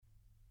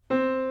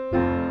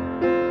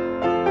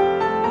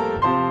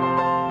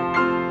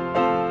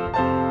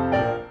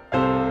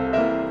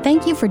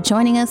you for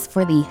joining us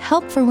for the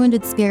Help for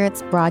Wounded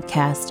Spirits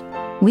broadcast.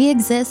 We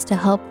exist to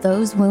help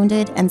those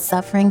wounded and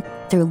suffering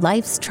through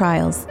life's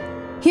trials.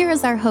 Here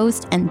is our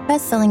host and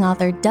best-selling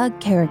author,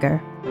 Doug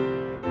Carriger.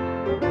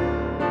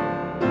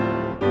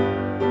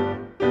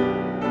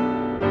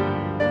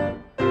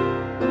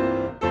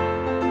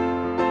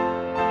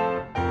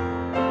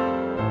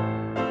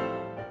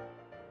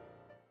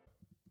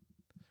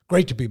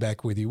 Great to be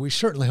back with you. We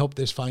certainly hope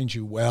this finds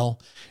you well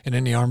and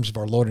in the arms of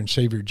our Lord and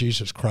Savior,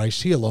 Jesus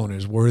Christ. He alone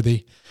is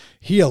worthy.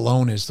 He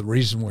alone is the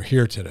reason we're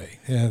here today,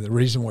 the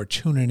reason we're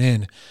tuning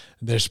in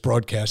this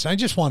broadcast. I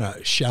just want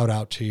to shout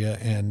out to you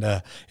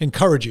and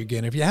encourage you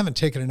again. If you haven't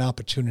taken an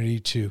opportunity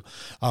to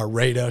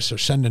rate us or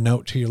send a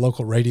note to your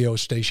local radio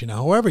station,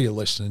 however you're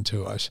listening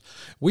to us,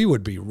 we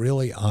would be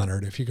really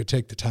honored if you could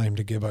take the time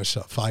to give us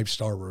a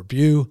 5-star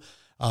review.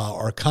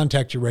 Or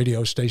contact your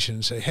radio station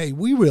and say, hey,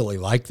 we really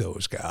like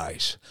those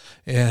guys.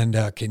 And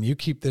can you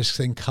keep this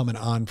thing coming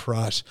on for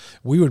us?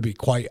 We would be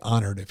quite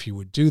honored if you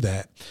would do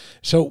that.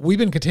 So we've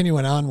been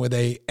continuing on with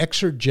a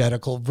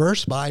exegetical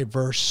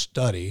verse-by-verse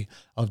study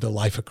of the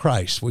life of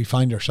Christ. We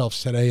find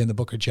ourselves today in the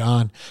book of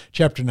John,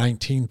 chapter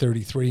 19,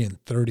 33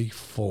 and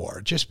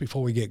 34. Just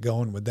before we get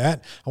going with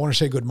that, I want to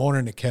say good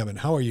morning to Kevin.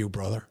 How are you,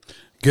 brother?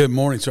 Good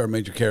morning, sir.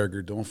 Major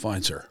Carriger. Doing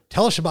fine, sir.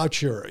 Tell us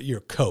about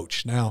your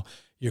coach. Now,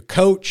 your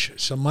coach,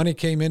 some money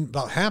came in,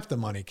 about half the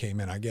money came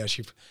in, I guess.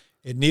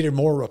 It needed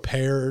more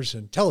repairs,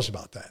 and tell us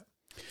about that.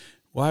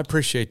 Well, I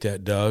appreciate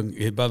that, Doug.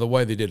 By the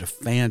way, they did a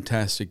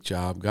fantastic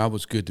job. God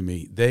was good to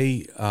me.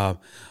 They,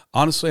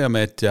 honestly, I'm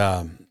at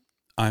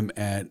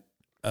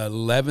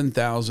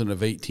 11,000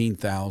 of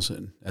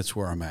 18,000. That's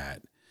where I'm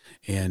at.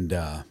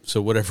 And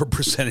so whatever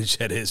percentage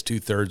that is,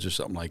 2/3 or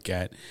something like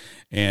that.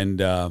 And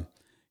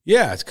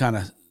yeah, it's kind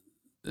of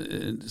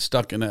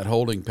stuck in that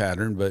holding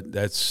pattern, but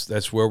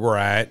that's where we're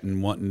at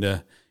and wanting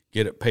to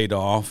get it paid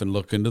off and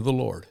look into the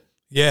Lord.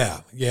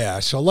 Yeah.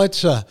 So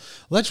let's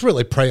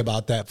really pray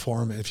about that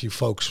for him, if you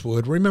folks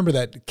would. Remember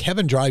that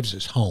Kevin drives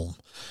his home,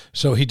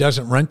 so he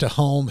doesn't rent a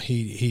home.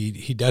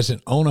 He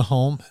doesn't own a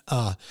home.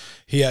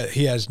 He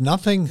has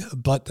nothing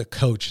but the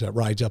coach that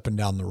rides up and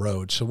down the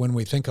road. So when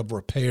we think of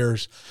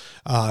repairs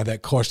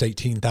that cost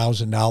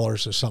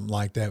 $18,000 or something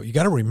like that, you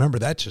got to remember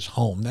that's his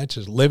home. That's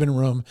his living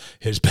room,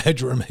 his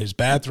bedroom, his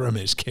bathroom,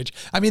 his kitchen.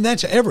 I mean,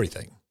 that's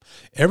everything.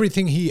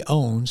 Everything he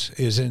owns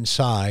is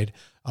inside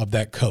of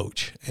that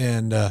coach.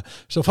 And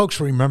so folks,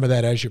 remember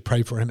that as you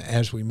pray for him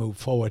as we move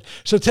forward.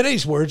 So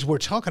today's words, we're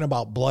talking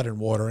about blood and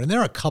water, and there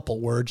are a couple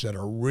words that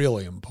are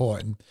really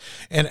important,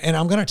 and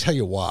I'm going to tell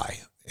you why.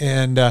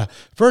 And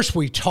first,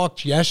 we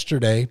talked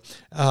yesterday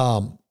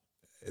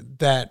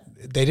that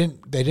they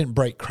didn't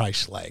break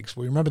Christ's legs.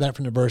 We remember that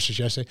from the verses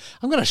yesterday.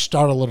 I'm going to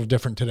start a little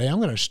different today. I'm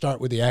going to start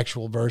with the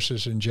actual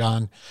verses in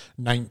John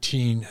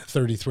 19,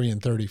 33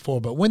 and 34.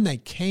 But when they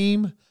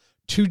came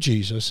to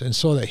Jesus and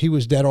saw that he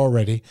was dead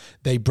already,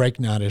 they break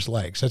not his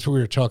legs. That's what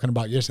we were talking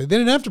about yesterday. They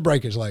didn't have to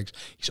break his legs.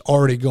 He's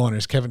already gone.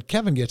 As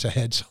Kevin gets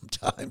ahead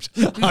sometimes.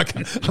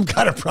 I'm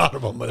kind of proud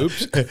of him.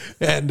 Oops.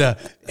 And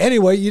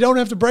anyway, you don't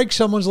have to break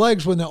someone's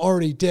legs when they're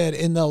already dead.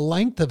 And the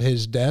length of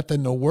his death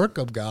and the work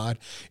of God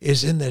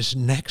is in this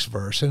next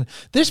verse. And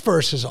this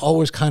verse has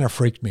always kind of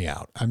freaked me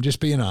out. I'm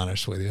just being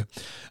honest with you.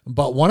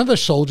 But one of the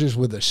soldiers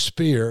with a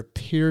spear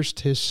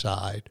pierced his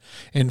side,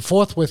 and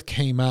forthwith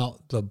came out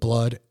the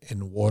blood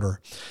and water.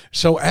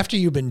 So after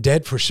you've been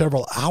dead for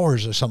several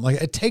hours or something like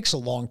that, it takes a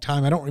long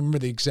time. I don't remember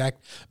the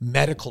exact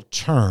medical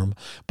term,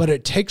 but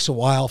it takes a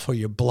while for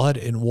your blood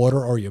and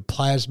water, or your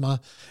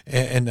plasma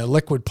and the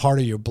liquid part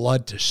of your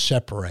blood, to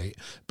separate.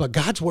 But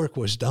God's work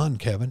was done,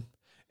 Kevin.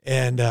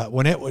 And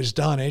when it was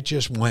done, it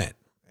just went.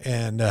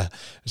 And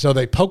so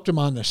they poked him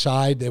on the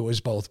side. There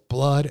was both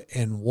blood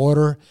and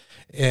water.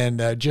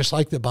 And just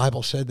like the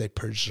Bible said, they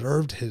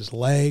preserved his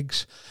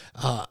legs.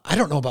 I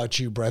don't know about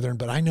you, brethren,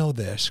 but I know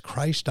this.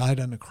 Christ died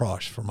on the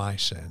cross for my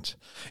sins.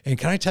 And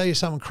can I tell you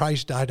something?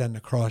 Christ died on the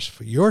cross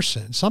for your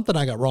sins. Something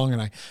I got wrong,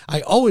 and I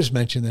always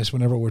mention this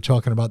whenever we're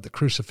talking about the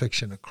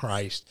crucifixion of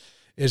Christ,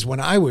 is when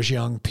I was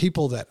young,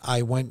 people that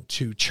I went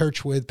to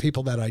church with,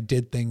 people that I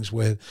did things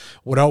with,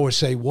 would always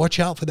say, watch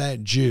out for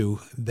that Jew.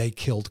 They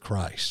killed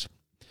Christ.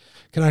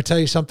 Can I tell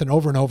you something?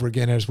 Over and over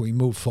again, as we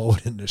move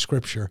forward in the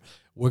Scripture,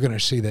 we're going to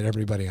see that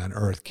everybody on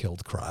earth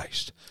killed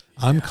Christ.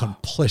 Yeah. I'm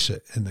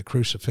complicit in the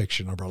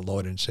crucifixion of our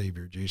Lord and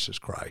Savior, Jesus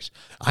Christ.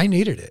 I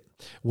needed it.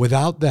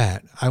 Without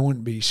that, I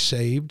wouldn't be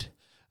saved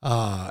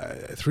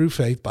through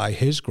faith by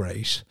his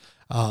grace.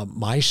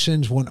 My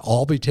sins wouldn't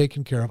all be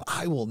taken care of.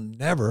 I will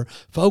never,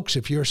 folks,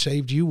 if you're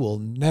saved, you will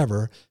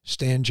never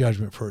stand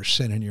judgment for a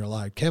sin in your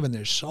life. Kevin,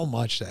 there's so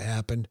much that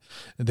happened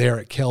there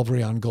at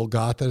Calvary on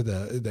Golgotha,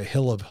 the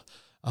hill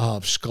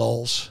of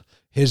skulls,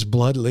 his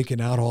blood leaking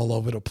out all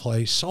over the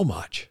place, so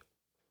much.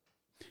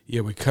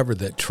 Yeah, we covered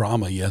that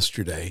trauma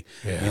yesterday,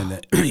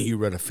 and you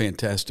read a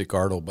fantastic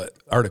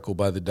article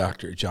by the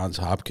doctor at Johns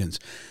Hopkins.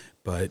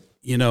 But,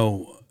 you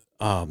know,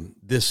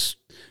 this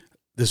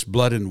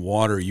blood and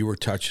water you were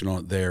touching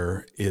on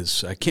there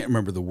is, I can't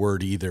remember the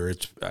word either.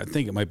 I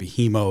think it might be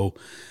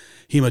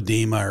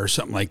hemodema or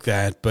something like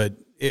that, but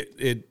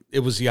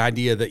it was the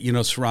idea that,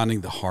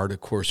 surrounding the heart,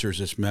 of course, there's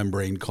this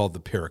membrane called the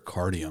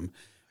pericardium.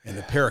 And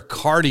the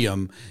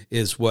pericardium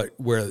is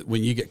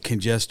when you get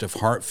congestive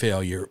heart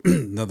failure,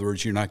 in other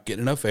words, you're not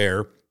getting enough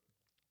air,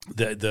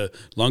 the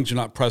lungs are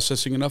not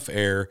processing enough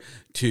air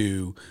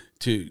to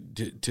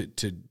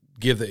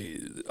give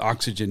the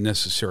oxygen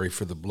necessary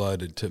for the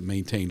blood and to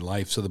maintain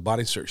life. So the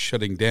body starts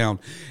shutting down.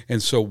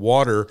 And so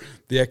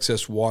the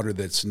excess water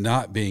that's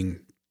not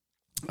being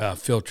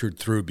filtered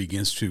through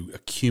begins to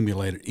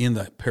accumulate in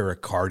the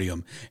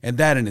pericardium. And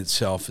that in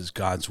itself is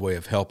God's way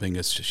of helping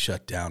us to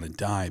shut down and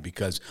die,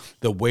 because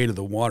the weight of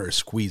the water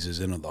squeezes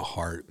into the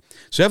heart.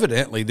 So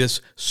evidently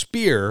this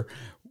spear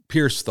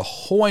pierced the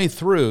whole way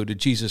through to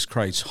Jesus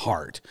Christ's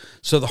heart.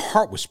 So the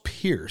heart was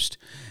pierced,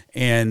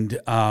 and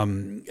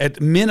at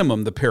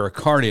minimum the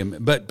pericardium.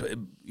 But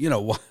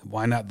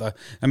why not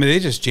they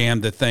just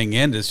jammed the thing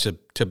in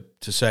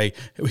to say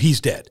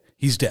he's dead.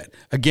 He's dead.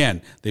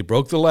 Again, they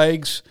broke the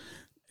legs.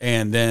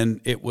 And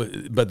then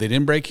but they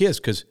didn't break his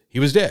because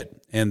he was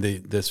dead. And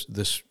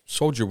this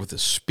soldier with a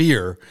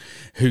spear,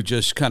 who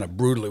just kind of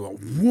brutally went,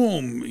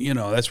 whoom,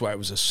 that's why it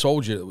was a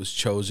soldier that was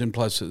chosen,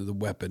 plus the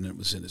weapon that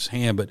was in his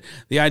hand. But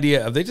the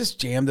idea of they just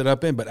jammed it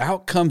up in, but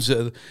out comes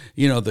the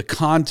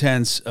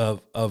contents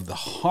of the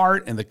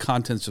heart and the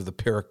contents of the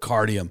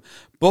pericardium.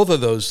 Both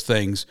of those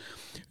things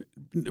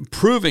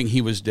proving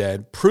he was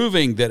dead,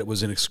 proving that it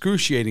was an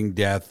excruciating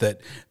death,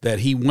 that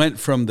he went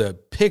from the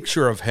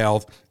picture of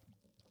health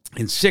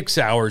in 6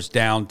 hours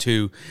down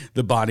to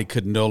the body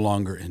could no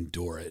longer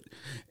endure it.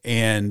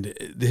 And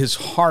his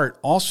heart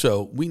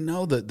also, we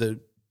know that the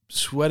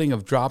sweating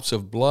of drops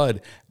of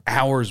blood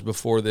hours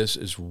before this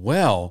as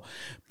well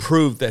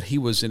proved that he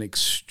was in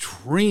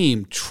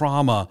extreme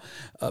trauma,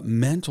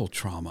 mental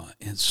trauma.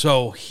 And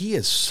so he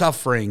is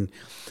suffering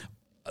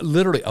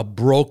literally a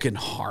broken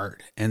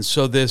heart. And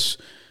so this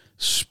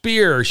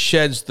spear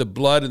sheds the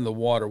blood in the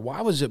water. Why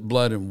was it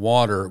blood and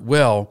water?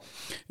 Well,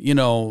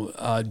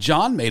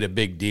 John made a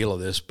big deal of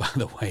this, by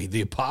the way.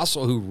 The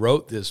apostle who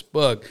wrote this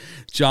book,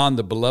 John,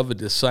 the beloved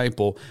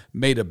disciple,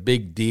 made a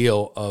big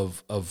deal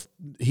of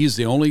he's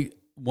the only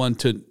one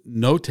to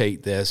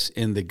notate this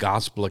in the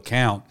gospel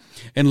account.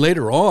 And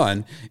later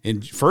on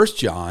in 1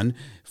 John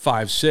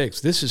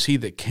 5:6, this is he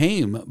that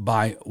came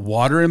by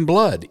water and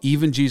blood,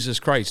 even Jesus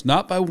Christ,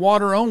 not by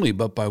water only,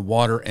 but by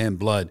water and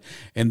blood.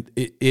 And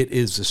it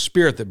is the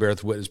Spirit that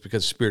beareth witness,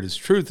 because the Spirit is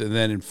truth. And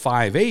then in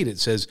 5:8, it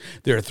says,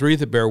 there are three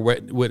that bear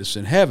witness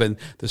in heaven,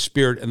 the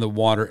Spirit and the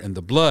water and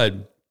the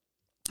blood.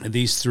 And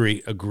these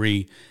three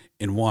agree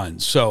in one.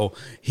 So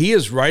he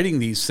is writing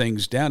these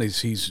things down.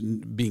 He's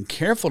being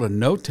careful to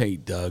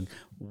notate, Doug,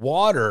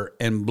 water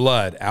and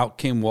blood. Out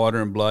came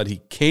water and blood.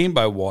 He came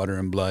by water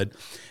and blood.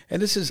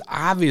 And this is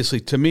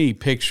obviously, to me,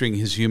 picturing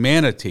his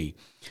humanity.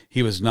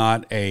 He was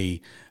not a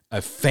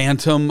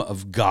phantom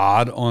of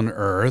God on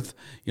earth.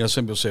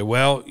 Some people say,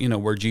 well,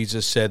 where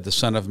Jesus said the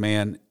Son of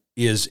Man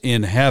is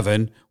in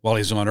heaven while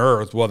he's on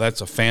earth, well,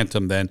 that's a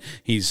phantom then.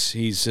 He's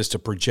just a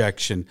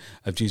projection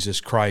of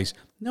Jesus Christ.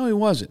 No, he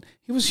wasn't.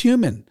 He was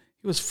human.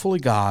 He was fully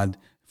God,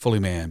 fully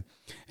man.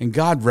 And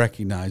God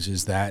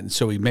recognizes that. And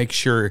so he makes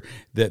sure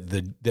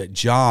that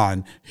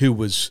John, who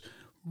was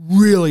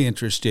really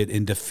interested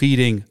in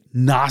defeating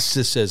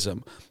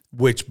Gnosticism,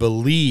 which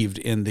believed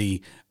in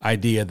the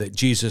idea that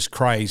Jesus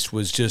Christ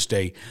was just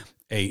a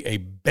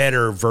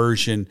better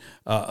version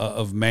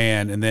of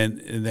man, and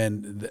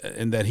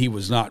that he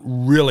was not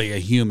really a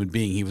human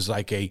being. He was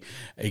like a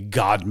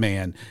God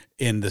man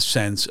in the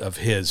sense of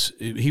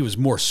he was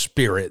more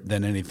spirit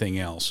than anything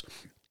else.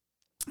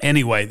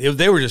 Anyway,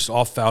 they were just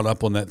all fouled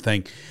up on that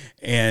thing,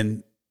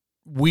 and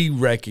we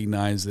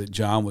recognize that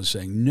John was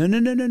saying,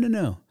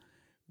 no.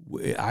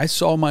 I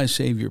saw my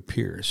Savior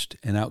pierced,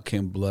 and out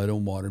came blood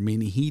and water,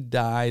 meaning he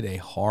died a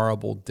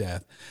horrible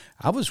death.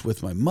 I was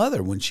with my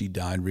mother when she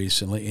died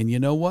recently, and you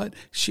know what?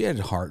 She had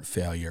heart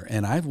failure,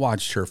 and I've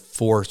watched her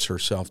force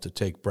herself to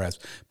take breaths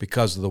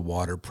because of the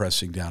water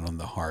pressing down on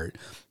the heart.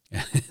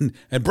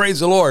 And praise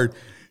the Lord,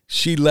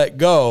 she let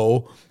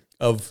go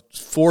of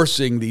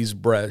forcing these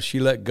breaths. She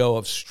let go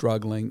of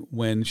struggling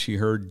when she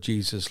heard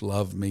Jesus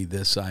love me,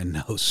 this I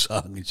know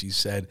sung. And she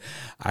said,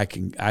 I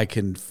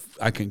can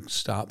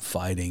stop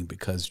fighting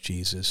because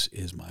Jesus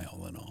is my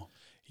all in all.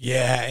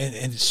 Yeah,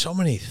 and so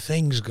many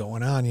things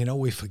going on.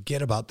 We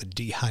forget about the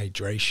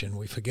dehydration.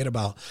 We forget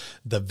about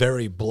the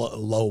very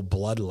low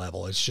blood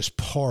level. It's just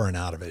pouring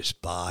out of his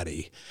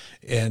body.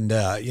 And,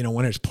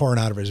 when it's pouring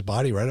out of his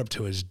body right up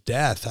to his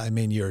death,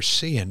 you're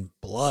seeing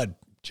blood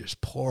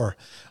just pour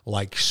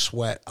like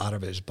sweat out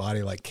of his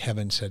body. Like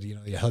Kevin said,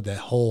 you had that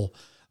whole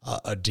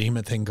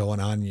edema thing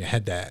going on. You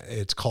had that,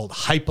 it's called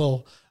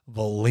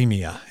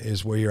hypovolemia,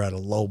 is where you're at a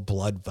low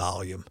blood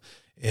volume.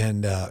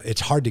 And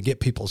it's hard to get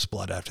people's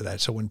blood after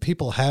that. So when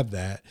people have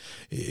that,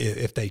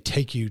 if they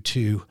take you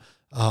to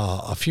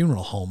a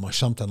funeral home or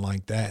something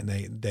like that,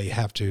 and they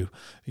have to,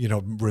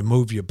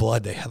 remove your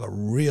blood, they have a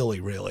really,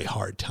 really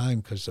hard time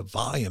because the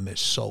volume is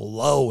so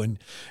low and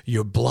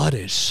your blood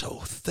is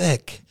so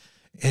thick.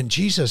 And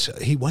Jesus,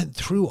 he went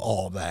through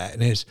all that,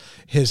 and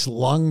his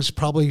lungs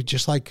probably,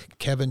 just like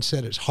Kevin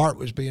said, his heart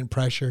was being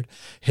pressured.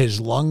 His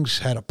lungs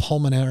had a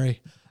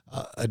pulmonary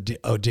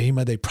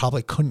edema. They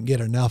probably couldn't get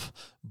enough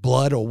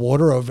blood or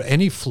water or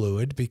any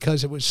fluid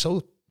because it was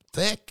so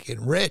thick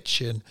and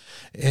rich, and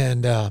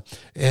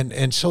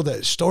so the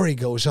story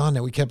goes on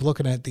that we kept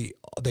looking at.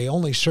 They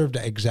only served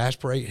to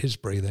exasperate his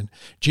breathing.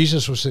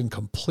 Jesus was in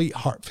complete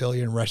heart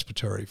failure and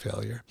respiratory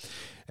failure.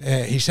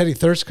 He said he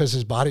thirsted because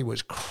his body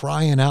was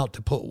crying out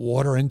to put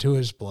water into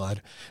his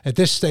blood. At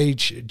this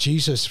stage,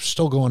 Jesus,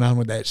 still going on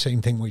with that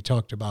same thing we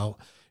talked about,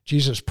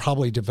 Jesus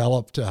probably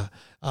developed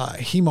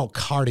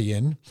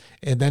hemocardin,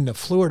 and then the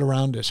fluid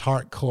around his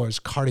heart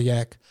caused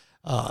cardiac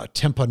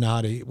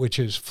tamponade, which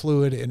is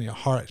fluid in your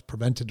heart. It's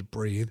prevented to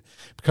breathe.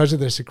 Because of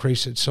this, it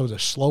creates so the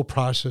slow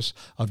process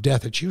of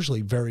death. It's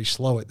usually very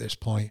slow at this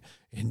point.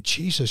 And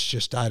Jesus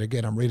just died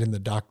again. I'm reading the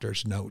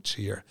doctor's notes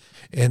here.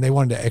 And they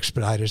wanted to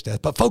expedite his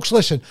death. But folks,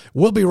 listen,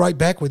 we'll be right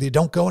back with you.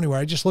 Don't go anywhere.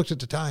 I just looked at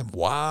the time.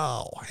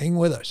 Wow. Hang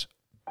with us.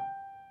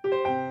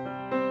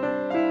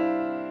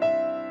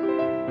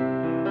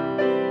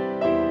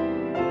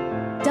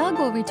 Doug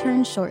will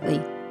return shortly.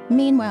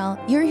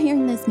 Meanwhile, you're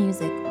hearing this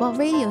music while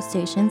radio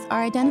stations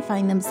are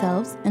identifying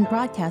themselves and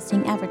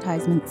broadcasting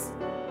advertisements.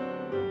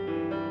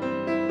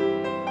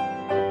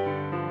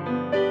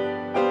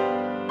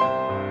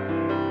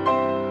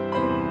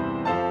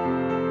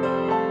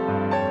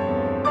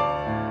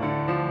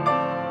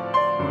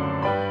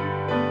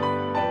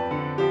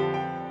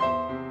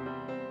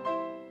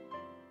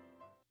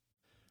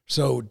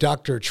 So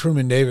Dr.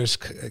 Truman Davis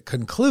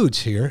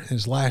concludes here,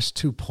 his last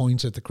 2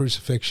 points at the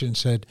crucifixion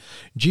said,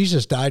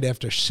 Jesus died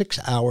after 6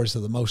 hours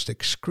of the most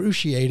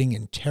excruciating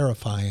and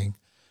terrifying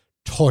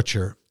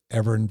torture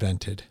ever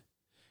invented.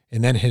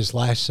 And then his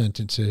last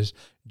sentence is,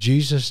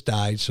 Jesus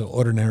died so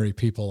ordinary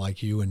people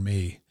like you and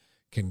me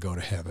can go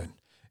to heaven.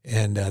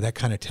 And that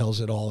kind of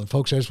tells it all. And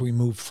folks, as we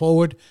move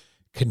forward,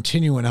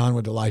 continuing on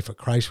with the life of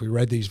Christ, we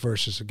read these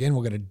verses again.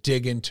 We're going to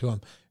dig into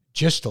them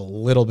just a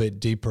little bit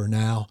deeper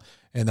now.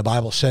 And the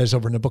Bible says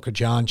over in the book of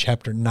John,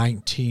 chapter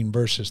 19,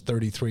 verses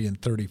 33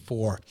 and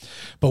 34,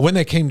 but when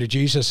they came to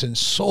Jesus and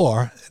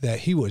saw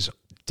that he was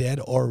dead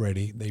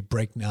already, they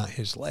brake not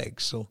his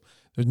legs. So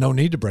there's no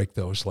need to break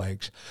those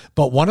legs.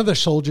 But one of the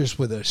soldiers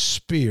with a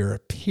spear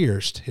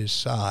pierced his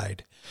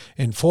side,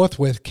 and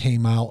forthwith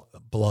came out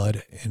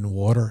blood and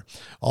water,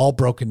 all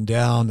broken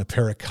down, the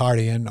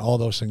pericardium, all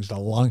those things, the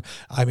lung.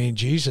 I mean,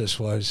 Jesus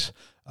was,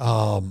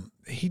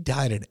 he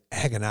died an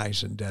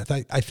agonizing death.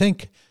 I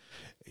think,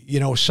 you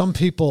know, some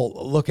people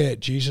look at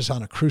Jesus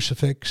on a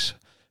crucifix.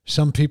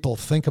 Some people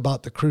think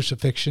about the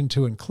crucifixion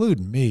to include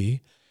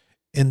me,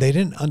 and they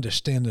didn't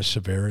understand the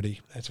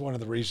severity. That's one of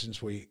the reasons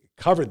we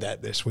covered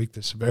that this week,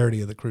 the severity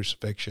of the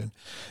crucifixion.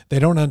 They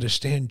don't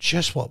understand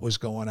just what was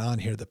going on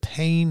here. The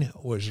pain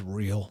was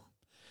real.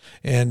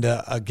 And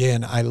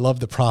again, I love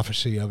the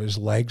prophecy of his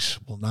legs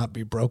will not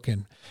be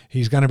broken.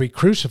 He's going to be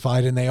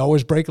crucified, and they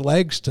always break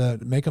legs to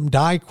make him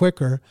die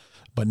quicker,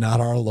 but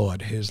not our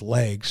Lord. His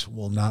legs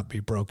will not be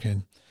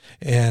broken.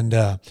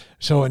 And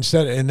so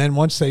instead, and then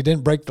once they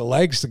didn't break the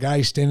legs, the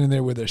guy's standing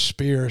there with a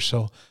spear.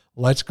 So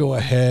let's go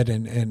ahead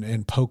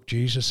and poke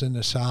Jesus in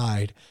the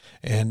side.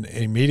 And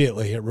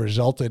immediately it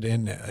resulted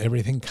in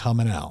everything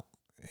coming out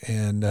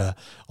and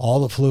all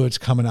the fluids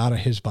coming out of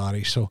his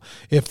body. So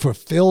it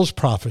fulfills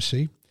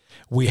prophecy.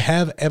 We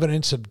have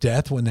evidence of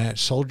death when that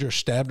soldier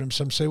stabbed him.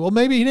 Some say, well,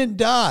 maybe he didn't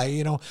die.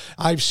 You know,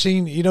 I've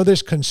seen,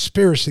 there's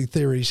conspiracy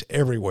theories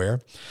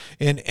everywhere.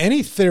 And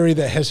any theory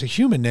that has a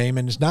human name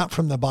and is not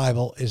from the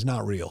Bible is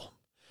not real.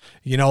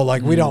 We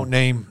don't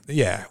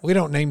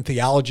name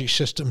theology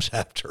systems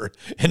after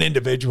an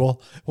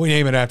individual. We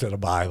name it after the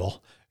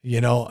Bible,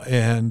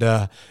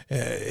 and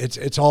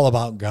it's all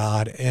about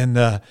God.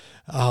 And,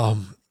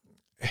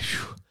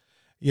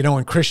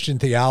 in Christian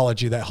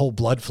theology, that whole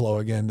blood flow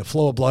again, the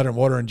flow of blood and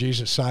water on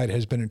Jesus' side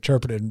has been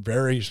interpreted in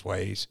various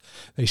ways.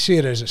 They see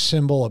it as a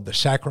symbol of the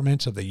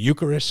sacraments of the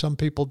Eucharist, some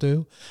people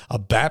do, a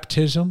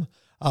baptism,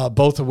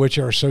 both of which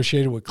are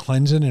associated with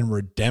cleansing and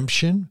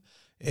redemption.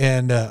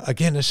 And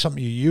again, it's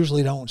something you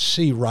usually don't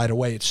see right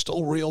away. It's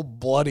still real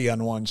bloody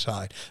on one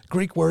side.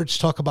 Greek words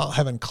talk about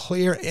having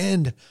clear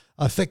and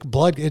a thick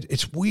blood.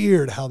 It's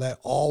weird how that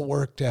all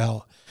worked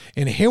out.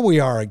 And here we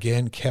are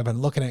again, Kevin,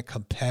 looking at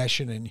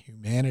compassion and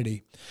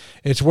humanity.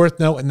 It's worth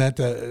noting that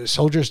the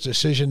soldier's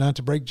decision not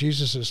to break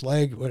Jesus'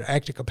 leg would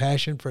act of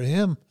compassion for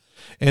him.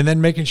 And then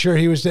making sure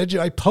he was dead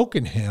by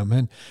poking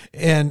him.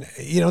 And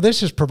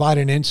this is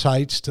providing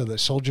insights to the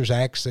soldier's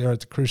acts there at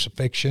the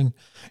crucifixion,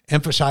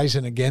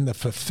 emphasizing again the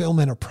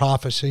fulfillment of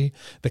prophecy,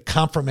 the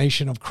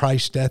confirmation of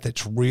Christ's death.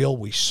 It's real.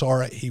 We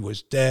saw it. He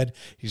was dead.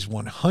 He's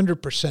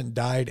 100%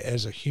 died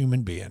as a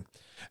human being.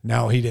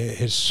 Now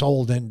his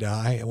soul didn't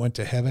die. It went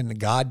to heaven.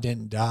 God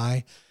didn't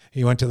die.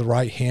 He went to the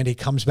right hand. He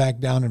comes back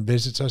down and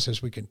visits us as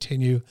we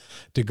continue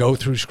to go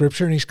through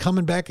Scripture. And he's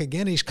coming back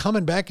again. He's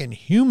coming back in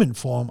human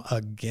form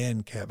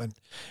again, Kevin.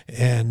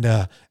 And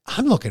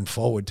I'm looking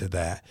forward to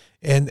that.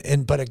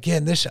 But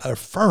again, this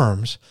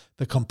affirms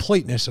the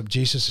completeness of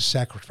Jesus'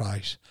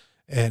 sacrifice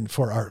and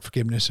for our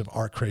forgiveness of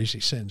our crazy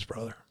sins,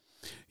 brother.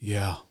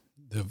 Yeah,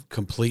 the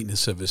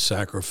completeness of his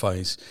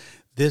sacrifice.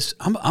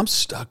 I'm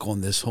stuck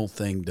on this whole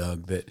thing,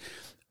 Doug, that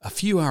a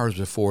few hours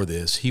before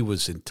this, he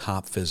was in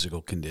top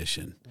physical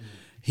condition.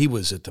 He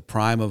was at the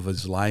prime of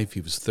his life.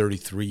 He was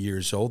 33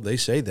 years old. They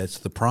say that's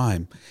the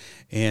prime.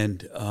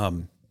 And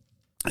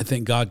I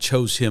think God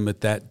chose him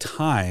at that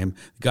time.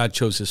 God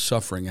chose his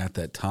suffering at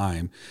that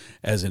time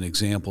as an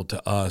example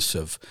to us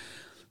of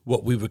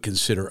what we would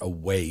consider a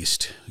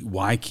waste.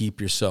 Why keep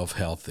yourself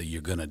healthy?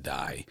 You're going to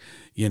die.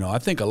 I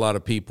think a lot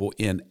of people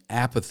in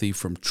apathy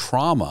from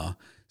trauma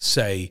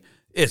say,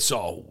 it's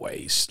all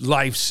waste.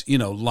 Life's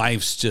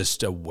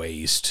just a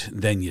waste.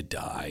 Then you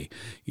die.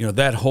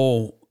 That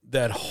whole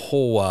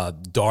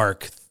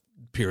dark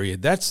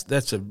period.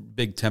 That's a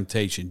big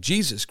temptation.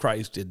 Jesus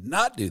Christ did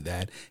not do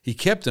that. He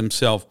kept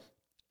himself.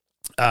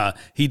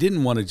 He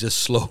didn't want to just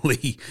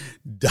slowly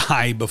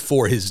die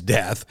before his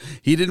death.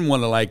 He didn't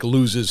want to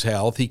lose his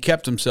health. He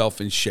kept himself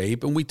in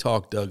shape. And we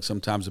talk, Doug,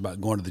 sometimes about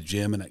going to the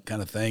gym and that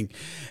kind of thing.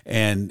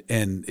 And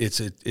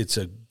it's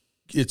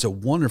a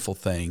wonderful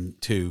thing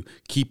to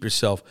keep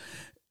yourself,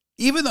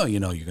 even though you're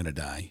going to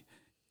die,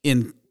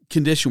 in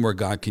condition where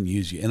God can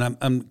use you. And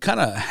I'm kind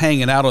of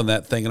hanging out on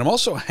that thing. And I'm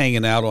also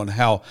hanging out on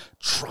how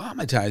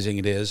traumatizing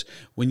it is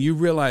when you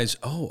realize,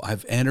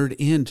 I've entered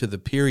into the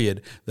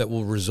period that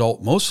will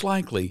result most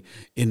likely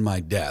in my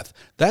death.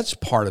 That's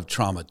part of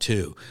trauma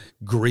too.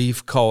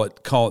 Grief, call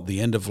it the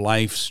end of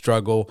life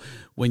struggle.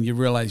 When you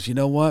realize, you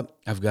know what?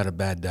 I've got a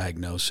bad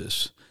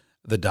diagnosis.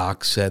 The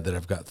doc said that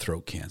I've got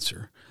throat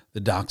cancer. The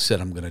doc said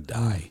I'm going to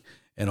die.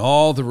 And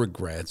all the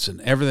regrets and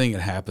everything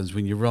that happens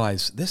when you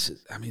realize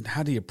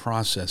how do you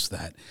process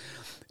that?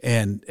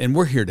 And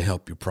we're here to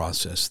help you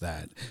process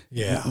that.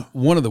 Yeah.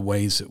 One of the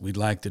ways that we'd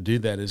like to do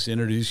that is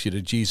introduce you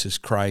to Jesus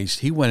Christ.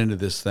 He went into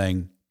this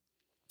thing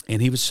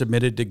and he was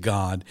submitted to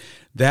God.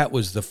 That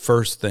was the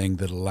first thing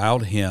that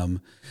allowed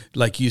him,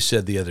 like you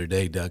said the other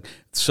day, Doug,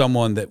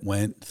 someone that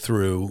went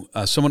through,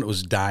 someone that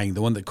was dying,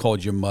 the one that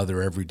called your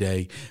mother every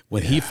day,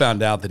 when he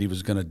found out that he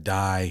was going to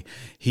die,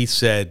 he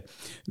said,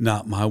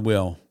 not my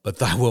will, but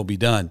thy will be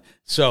done.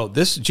 So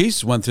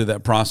Jesus went through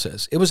that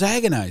process. It was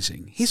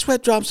agonizing. He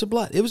sweat drops of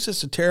blood. It was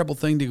just a terrible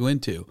thing to go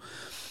into.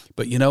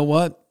 But you know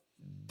what?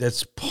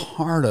 That's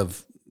part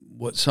of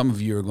what some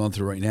of you are going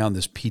through right now, and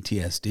this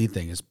PTSD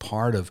thing is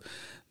part of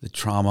the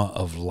trauma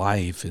of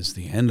life, is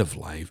the end of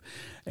life.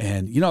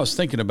 And, I was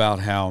thinking about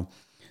how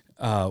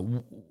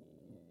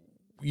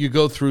you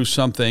go through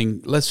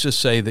something, let's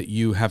just say that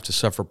you have to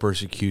suffer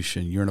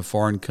persecution. You're in a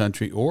foreign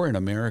country or in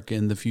America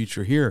in the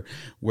future here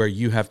where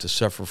you have to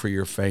suffer for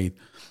your faith.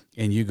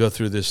 And you go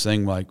through this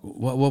thing like,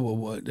 what,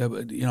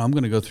 I'm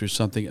going to go through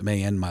something that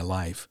may end my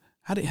life.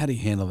 How do you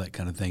handle that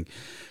kind of thing?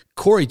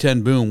 Corrie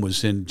ten Boom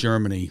was in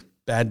Germany.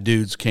 Bad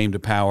dudes came to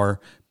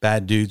power.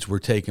 Bad dudes were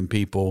taking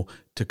people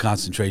to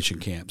concentration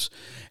camps.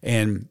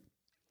 And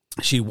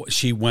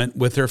she went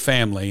with her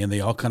family, and they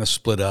all kind of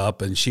split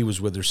up, and she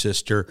was with her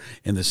sister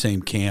in the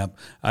same camp.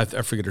 I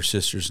forget her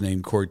sister's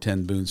name, Corrie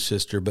ten Boom's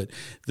sister, but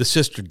the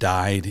sister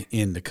died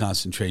in the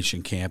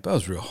concentration camp. That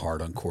was real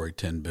hard on Corrie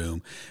ten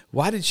Boom.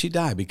 Why did she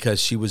die? Because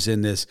she was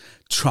in this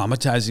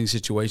traumatizing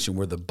situation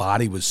where the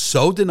body was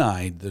so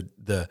denied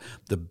the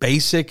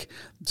basic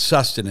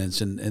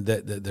sustenance, and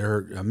that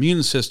her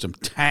immune system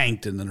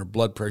tanked, and then her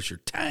blood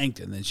pressure tanked,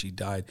 and then she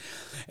died.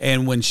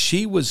 And when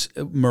she was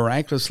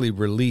miraculously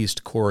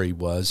released,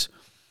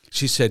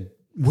 she said,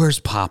 where's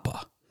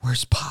Papa?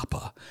 Where's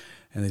Papa?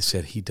 And they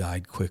said, he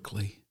died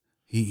quickly.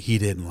 He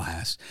didn't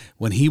last.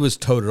 When he was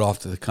toted off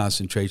to the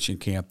concentration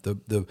camp,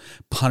 the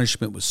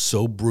punishment was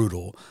so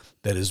brutal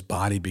that his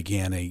body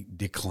began a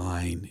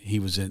decline.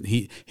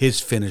 His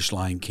finish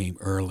line came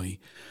early.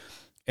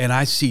 And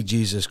I see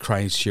Jesus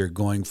Christ here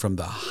going from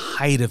the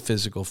height of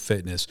physical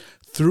fitness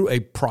through a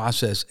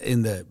process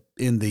in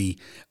the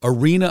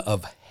arena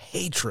of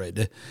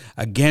hatred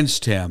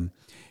against him.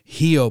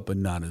 He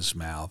opened not his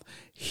mouth.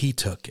 He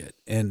took it.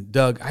 And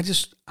Doug,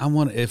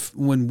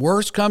 when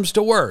worse comes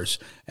to worse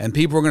and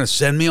people are going to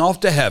send me off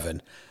to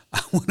heaven,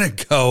 I want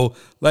to go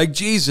like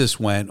Jesus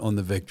went on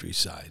the victory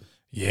side.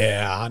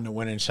 Yeah, on the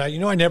winning side.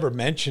 I never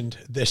mentioned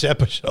this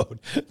episode.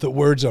 The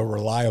words are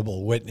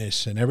reliable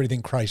witness, and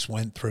everything Christ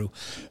went through,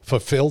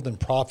 fulfilled in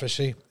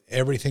prophecy.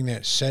 Everything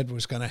that said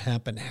was going to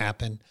happen,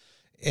 happened.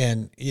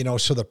 And,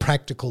 so the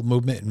practical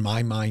movement in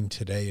my mind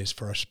today is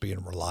for us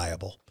being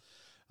reliable.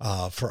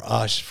 For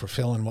us,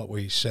 fulfilling what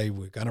we say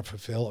we're going to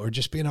fulfill, or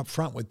just being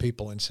upfront with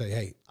people and say,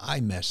 hey,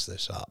 I messed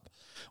this up.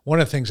 One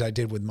of the things I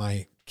did with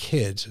my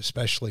kids,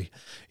 especially,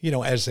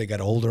 as they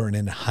got older and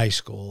in high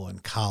school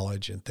and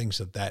college and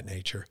things of that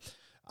nature,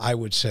 I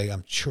would say,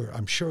 I'm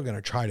sure going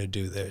to try to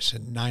do this.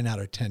 And 9 out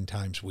of 10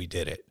 times we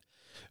did it.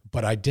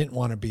 But I didn't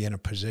want to be in a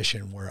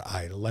position where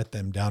I let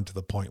them down to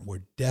the point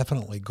we're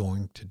definitely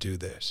going to do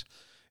this.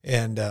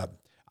 And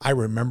I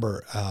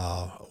remember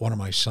one of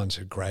my sons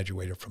had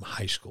graduated from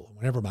high school.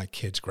 Whenever my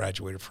kids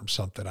graduated from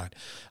something,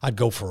 I'd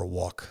go for a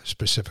walk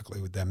specifically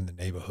with them in the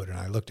neighborhood. And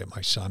I looked at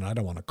my son. I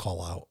don't want to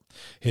call out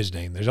his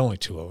name. There's only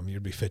 2 of them.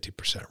 You'd be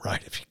 50%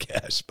 right if you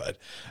guess. But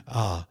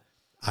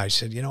I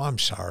said, I'm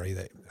sorry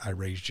that I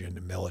raised you in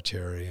the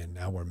military and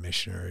now we're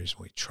missionaries.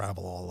 We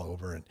travel all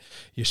over and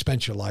you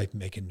spent your life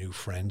making new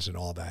friends and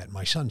all that. And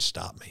my son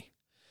stopped me.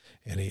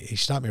 And he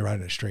stopped me right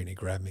in the street and he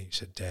grabbed me. He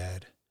said,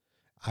 Dad,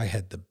 I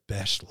had the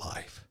best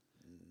life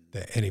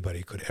that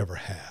anybody could ever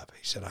have.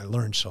 He said, I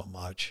learned so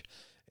much.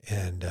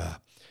 And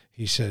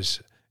he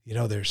says,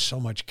 there's so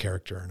much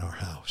character in our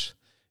house.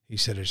 He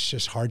said, it's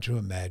just hard to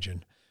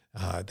imagine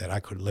that I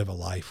could live a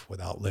life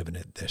without living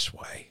it this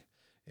way.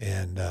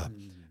 And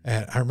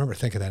I remember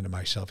thinking that to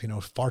myself,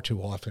 far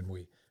too often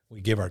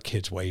we give our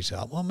kids ways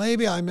out. Well,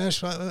 maybe I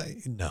missed.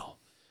 No.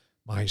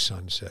 My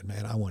son said,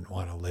 man, I wouldn't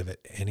want to live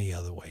it any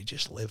other way.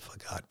 Just live for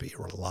God. Be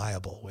a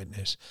reliable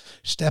witness.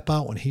 Step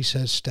out when he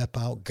says step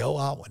out. Go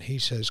out when he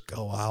says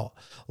go out.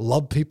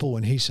 Love people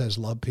when he says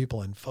love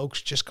people. And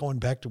folks, just going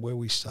back to where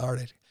we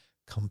started,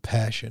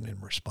 compassion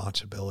and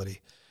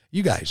responsibility.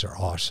 You guys are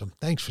awesome.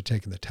 Thanks for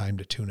taking the time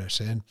to tune us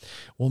in.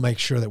 We'll make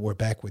sure that we're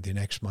back with you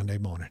next Monday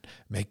morning.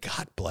 May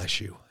God bless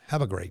you.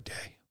 Have a great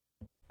day.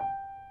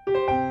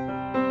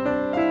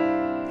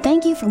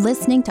 Thank you for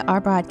listening to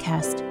our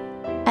broadcast.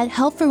 At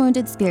Help for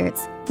Wounded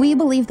Spirits, we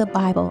believe the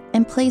Bible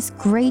and place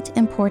great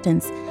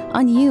importance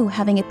on you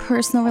having a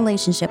personal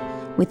relationship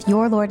with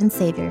your Lord and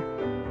Savior.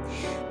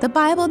 The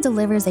Bible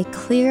delivers a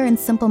clear and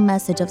simple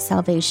message of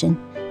salvation,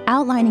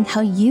 outlining how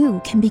you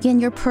can begin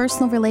your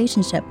personal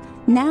relationship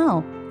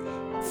now.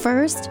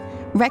 First,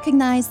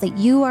 recognize that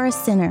you are a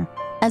sinner,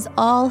 as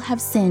all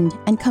have sinned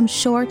and come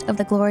short of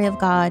the glory of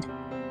God.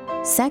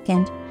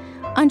 Second,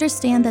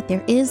 understand that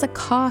there is a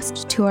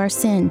cost to our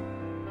sin,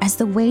 as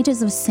the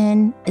wages of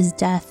sin is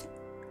death.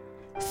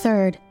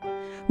 Third,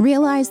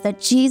 realize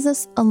that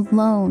Jesus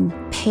alone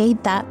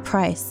paid that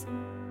price.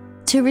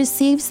 To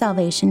receive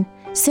salvation,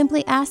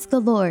 simply ask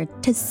the Lord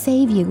to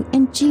save you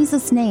in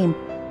Jesus' name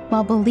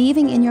while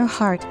believing in your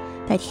heart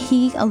that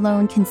He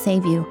alone can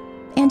save you,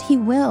 and He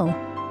will.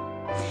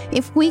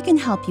 If we can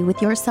help you with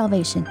your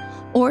salvation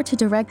or to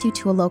direct you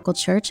to a local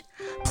church,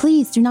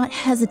 please do not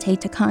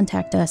hesitate to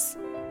contact us.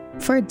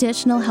 For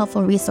additional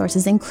helpful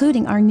resources,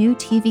 including our new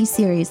TV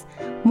series,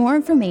 more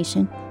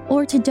information,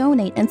 or to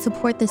donate and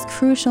support this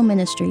crucial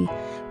ministry,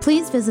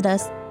 please visit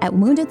us at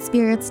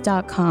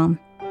woundedspirits.com.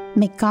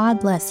 May God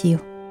bless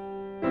you.